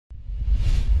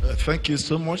Thank you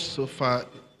so much. So far,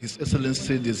 His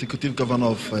Excellency, the Executive Governor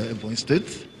of Ebonyi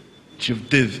State, Chief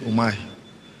Dave Umahi.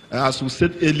 As we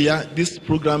said earlier, this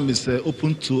program is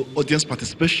open to audience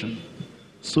participation.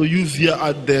 So you viewer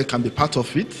out there can be part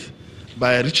of it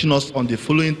by reaching us on the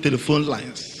following telephone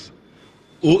lines: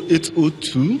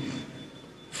 0802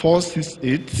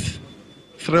 468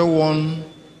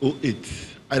 3108.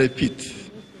 I repeat,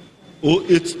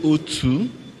 0802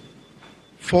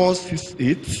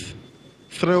 468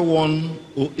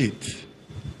 3108.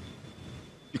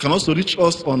 You can also reach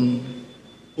us on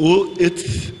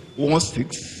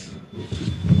 0816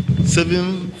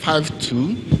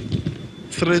 752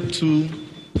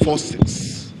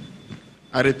 3246.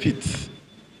 I repeat,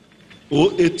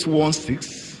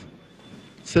 0816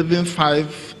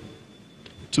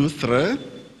 752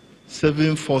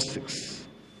 746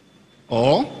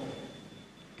 or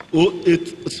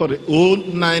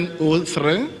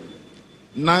 0903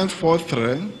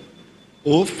 943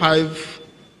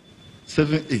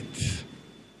 0578.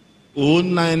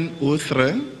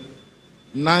 0903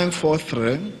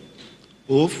 943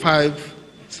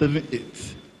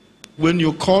 0578. When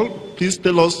you call, please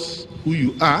tell us who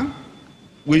you are,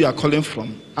 where you are calling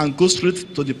from, and go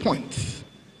straight to the point.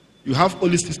 You have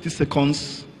only 60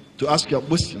 seconds to ask your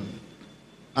question.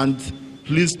 And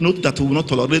please note that we will not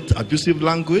tolerate abusive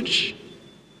language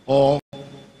or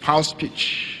foul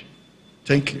speech.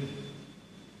 Thank you.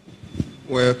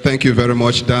 Well, thank you very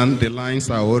much, Dan. The lines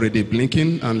are already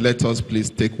blinking, and let us please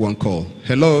take one call.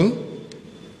 Hello?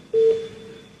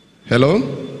 Hello?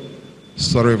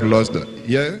 Sorry, we've lost that.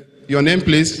 Yeah? Your name,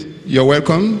 please? You're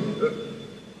welcome.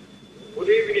 Good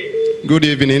evening. Good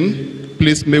evening.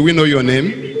 Please, may we know your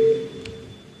name?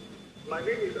 My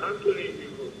name is Anthony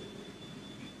Digu.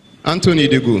 Anthony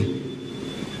Digu.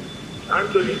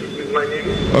 Anthony Digu is my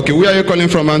name. Okay, where are you calling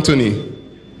from, Anthony?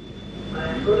 I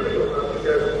am calling from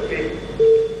Abuja State.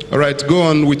 All right, go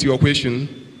on with your question.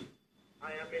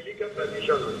 I am a legal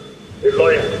practitioner, a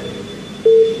lawyer.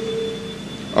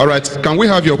 All right, can we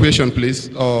have your question, please?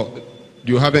 Or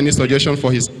do you have any suggestion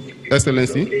for His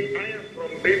Excellency? Okay, I am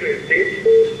from Benue State.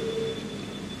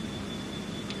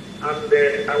 And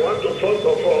I want to first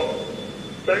of all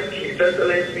thank His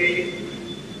Excellency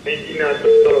Engineer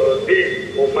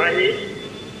Dave Umahi.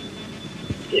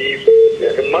 He is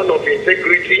a man of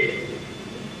integrity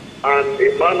and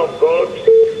a man of God,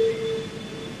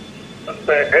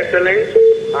 excellence,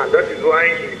 and that is why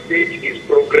his state is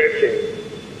progressing.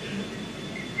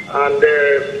 And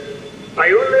I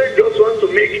only just want to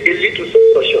make a little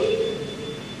suggestion.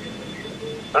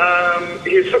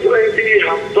 His Excellency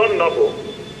has done noble.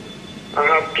 I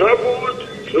have traveled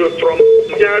from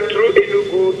here through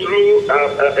Enugu, through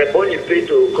Ebonyi State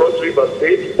to Cross River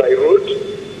State by road.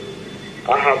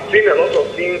 I have seen a lot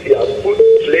of things he has put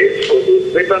in place for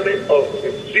the betterment of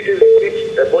the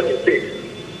citizens of Ebonyi State.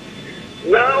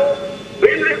 Now,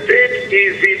 Benue State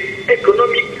is in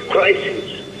economic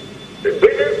crisis. The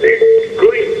Benue State is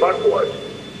going backwards,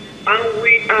 and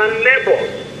we are neighbors.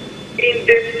 In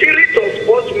the spirit of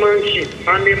sportsmanship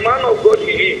and the man of God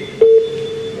he is,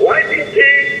 why did he,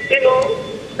 go on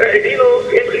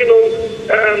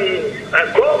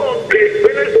the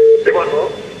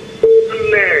Benue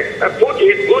State and put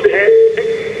his good head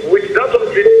with that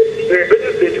of the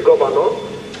Benue State governor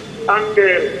and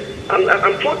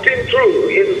put him through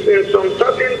in some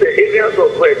certain areas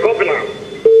of governance?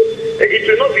 It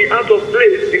will not be out of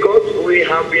place because we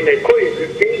have been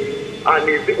coexisting and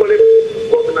is equally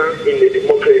governance in a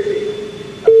democracy.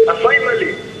 And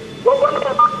finally, governor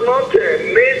has not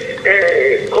made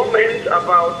a comment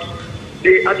about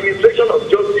the administration of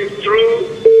justice through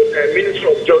Ministry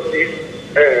of Justice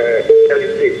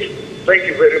state. Thank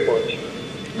you very much.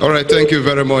 All right, thank you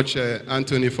very much,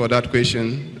 Anthony, for that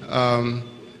question.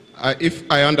 If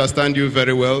I understand you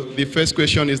very well, the first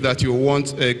question is that you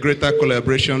want a greater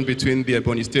collaboration between the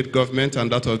Ebonyi State government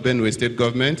and that of Benue State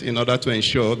government in order to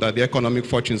ensure that the economic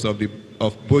fortunes of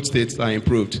both states are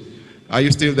improved. Are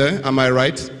you still there? Am I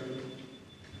right?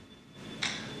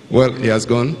 Well, he has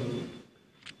gone.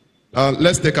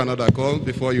 Let's take another call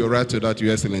before you write to that,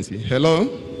 Your Excellency. Hello?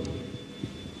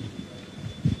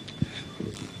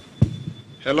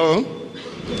 Hello?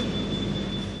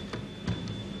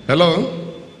 Hello?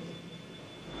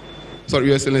 Sorry,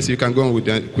 Your Excellency, you can go on with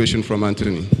the question from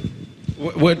Anthony.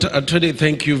 Well, Anthony,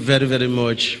 thank you very, very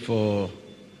much for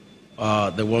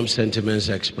the warm sentiments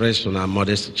expressed on our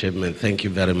modest achievement. Thank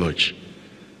you very much.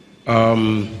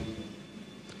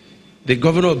 The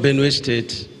governor of Benue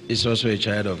State is also a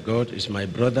child of God. He's my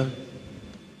brother,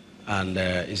 and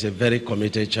he's a very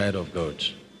committed child of God.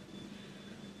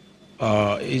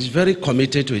 He's very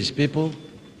committed to his people.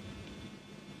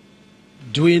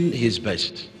 doing his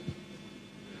best.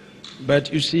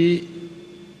 But you see,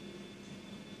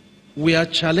 we are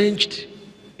challenged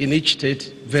in each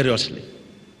state variously.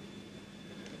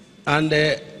 And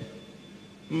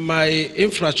my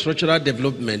infrastructural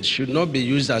development should not be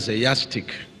used as a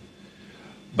yardstick,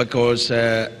 because,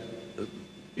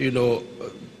 you know,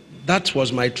 that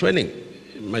was my training.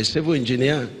 My civil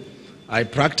engineer, I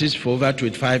practiced for over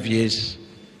 25 years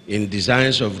in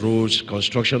designs of roads,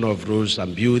 construction of roads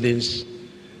and buildings.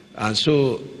 And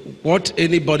so what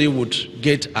anybody would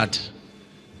get at,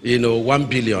 you know, 1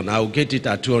 billion, I'll get it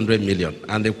at 200 million,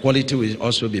 and the quality will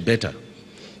also be better.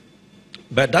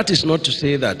 But that is not to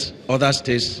say that other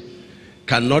states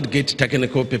cannot get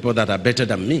technical people that are better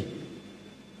than me.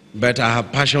 But I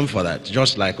have passion for that,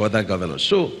 just like other governors.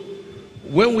 So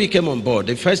when we came on board,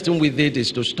 the first thing we did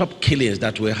is to stop killings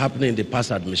that were happening in the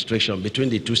past administration between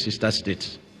the two sister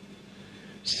states.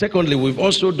 Secondly, we've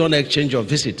also done exchange of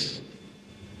visits.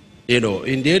 You know,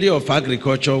 in the area of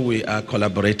agriculture, we are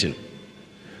collaborating.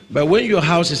 But when your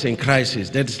house is in crisis,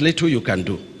 there's little you can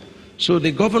do. So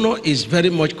the governor is very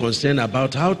much concerned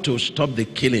about how to stop the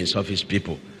killings of his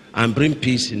people and bring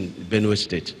peace in Benue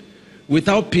State.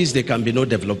 Without peace, there can be no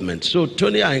development. So,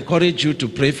 Tony, I encourage you to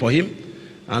pray for him,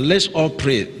 and let's all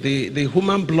pray. The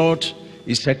human blood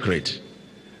is sacred.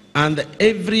 And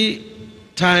every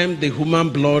time the human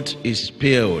blood is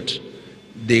spilled,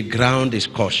 the ground is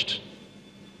cursed.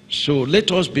 So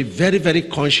let us be very, very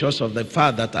conscious of the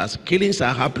fact that as killings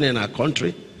are happening in our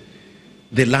country,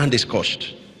 the land is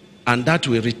cursed, and that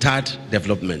will retard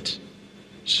development.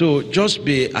 So just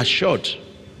be assured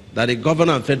that the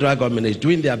governor and federal government is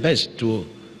doing their best to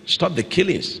stop the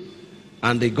killings,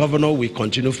 and the governor will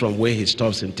continue from where he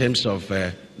stops in terms of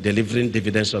delivering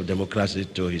dividends of democracy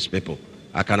to his people.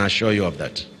 I can assure you of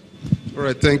that. All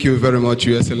right, thank you very much,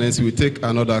 Your Excellency. We take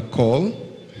another call.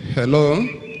 Hello?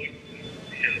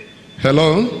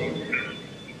 Hello?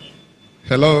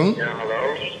 Hello? Yeah,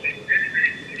 hello.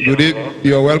 Good evening.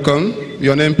 You're welcome.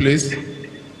 Your name, please.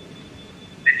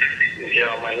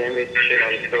 Yeah, my name is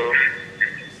Chinonso.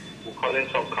 I'm calling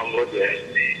from Cambodia.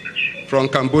 From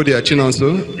Cambodia,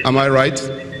 Chinonso. Am I right?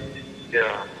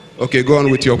 Yeah. Okay, go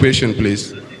on with your question,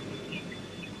 please.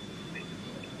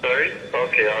 Sorry?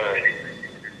 Okay, all right.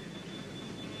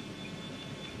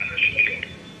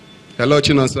 Hello,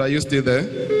 Chinonso. Are you still there?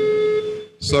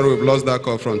 Sorry, we've lost that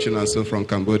call from Chinonso from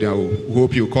Cambodia. We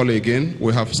hope you call again.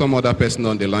 We have some other person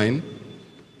on the line.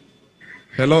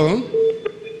 Hello?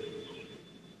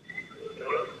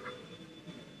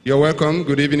 You're welcome.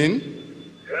 Good evening.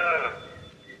 Yeah.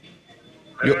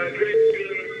 You- Good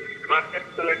evening, My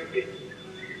Excellency.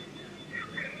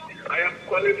 I am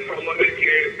calling from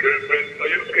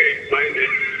UK, my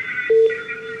name.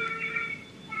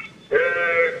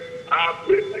 I've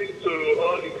listened to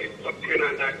all the talking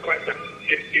and I quite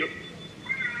appreciate you.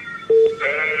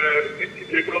 This is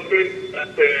a government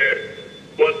that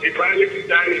was divinely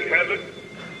designed in heaven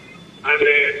and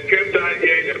came down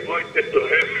here in a voice to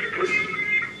help people.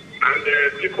 And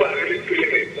people are really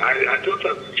feeling it. I don't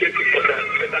appreciate it for that.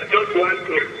 But I just want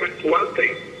to request one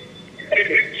thing.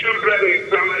 The children in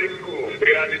primary school,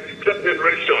 they are the future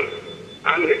generation.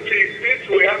 And since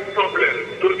we have problems,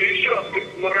 so the issue of this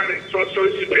moral instruction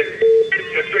should be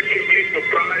effectively to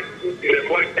primary schools in a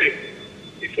voice.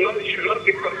 It should not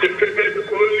be concentrated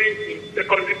only in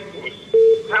secondary schools.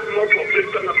 Have more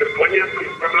population of the Ebonyi in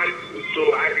primary schools. So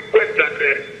I request that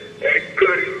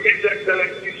His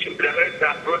Excellency should direct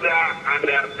our brother and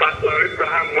Pastor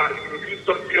Abraham to do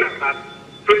something about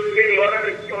placing moral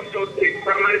instruction in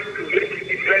primary school. Make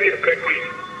it very effective.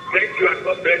 Thank you and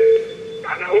God bless.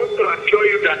 And I want to assure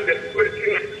you that the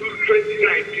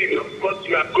 2019, of course,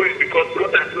 you are going because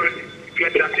God has already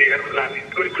declared that the land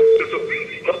is going to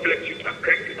do. God bless you.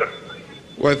 Thank you, sir.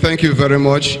 Well, thank you very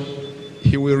much.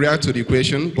 He will react to the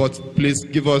question, but please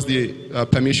give us the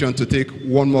permission to take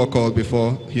one more call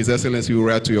before His Excellency will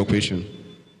react to your question.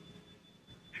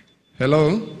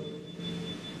 Hello?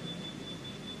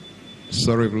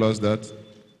 Sorry, we've lost that.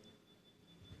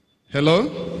 Hello?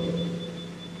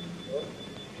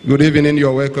 Good evening,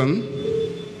 you're welcome.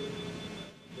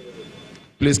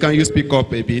 Please, can you speak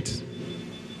up a bit?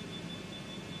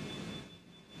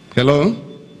 Hello?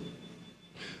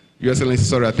 Your Excellency,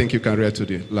 sorry, I think you can react to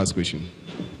the last question.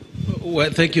 Well,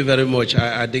 thank you very much.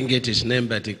 I didn't get his name,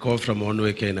 but he called from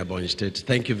Onweke in Ebonyi State.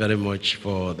 Thank you very much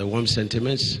for the warm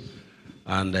sentiments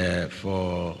and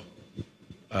for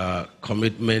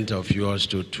commitment of yours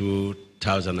to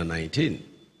 2019,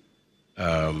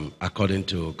 according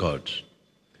to God.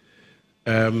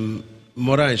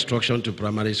 Moral instruction to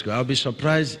primary school. I'll be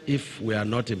surprised if we are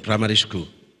not in primary school.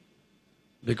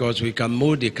 because we can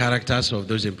mold the characters of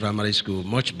those in primary school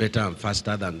much better and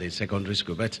faster than the secondary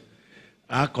school. But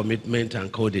our commitment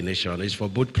and coordination is for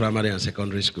both primary and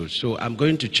secondary schools. So I'm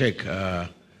going to check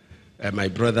my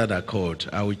brother that called.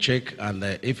 I will check, and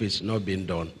if it's not been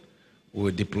done,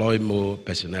 we'll deploy more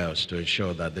personnel to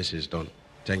ensure that this is done.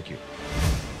 Thank you.